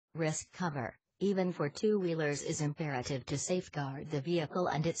Risk cover, even for two-wheelers, is imperative to safeguard the vehicle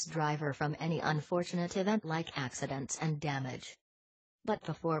and its driver from any unfortunate event like accidents and damage. But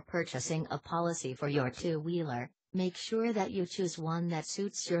before purchasing a policy for your two-wheeler, make sure that you choose one that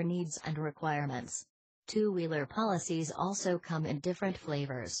suits your needs and requirements. Two-wheeler policies also come in different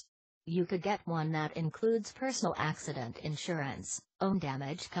flavors. You could get one that includes personal accident insurance, own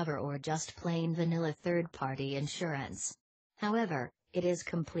damage cover, or just plain vanilla third-party insurance. However, it is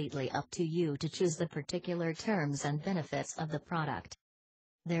completely up to you to choose the particular terms and benefits of the product.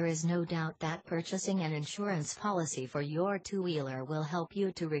 There is no doubt that purchasing an insurance policy for your two-wheeler will help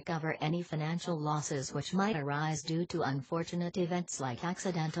you to recover any financial losses which might arise due to unfortunate events like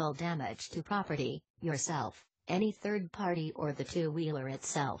accidental damage to property, yourself, any third party, or the two-wheeler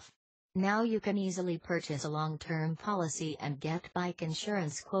itself. Now you can easily purchase a long-term policy and get bike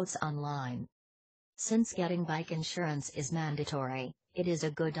insurance quotes online. Since getting bike insurance is mandatory, it is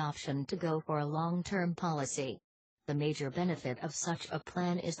a good option to go for a long-term policy. The major benefit of such a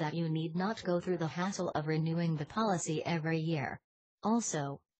plan is that you need not go through the hassle of renewing the policy every year.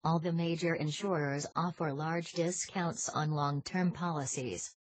 Also, all the major insurers offer large discounts on long-term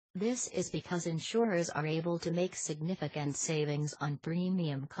policies. This is because insurers are able to make significant savings on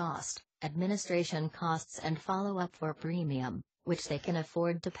premium cost, administration costs, and follow-up for premium, which they can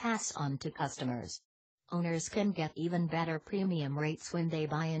afford to pass on to customers. Owners can get even better premium rates when they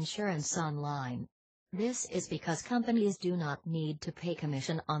buy insurance online. This is because companies do not need to pay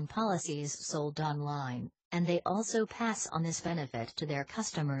commission on policies sold online, and they also pass on this benefit to their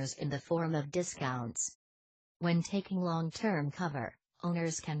customers in the form of discounts. When taking long-term cover,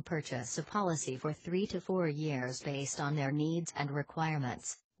 owners can purchase a policy for 3 to 4 years based on their needs and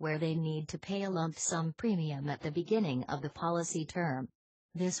requirements, where they need to pay a lump sum premium at the beginning of the policy term.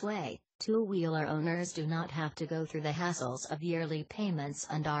 This way, two-wheeler owners do not have to go through the hassles of yearly payments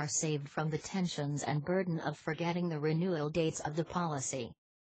and are saved from the tensions and burden of forgetting the renewal dates of the policy.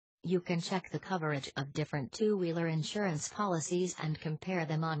 You can check the coverage of different two-wheeler insurance policies and compare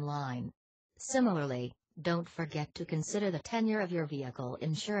them online. Similarly, don't forget to consider the tenure of your vehicle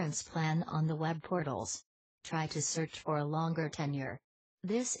insurance plan on the web portals. Try to search for a longer tenure.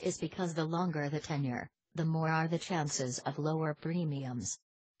 This is because the longer the tenure, the more are the chances of lower premiums.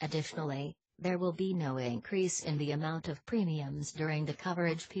 Additionally, there will be no increase in the amount of premiums during the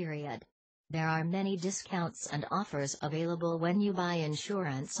coverage period. There are many discounts and offers available when you buy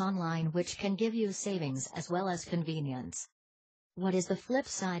insurance online, which can give you savings as well as convenience. What is the flip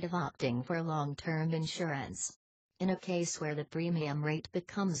side of opting for long-term insurance? In a case where the premium rate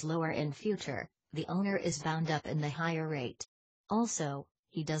becomes lower in future, the owner is bound up in the higher rate. Also,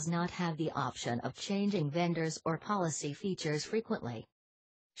 he does not have the option of changing vendors or policy features frequently.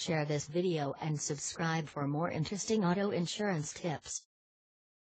 Share this video and subscribe for more interesting auto insurance tips.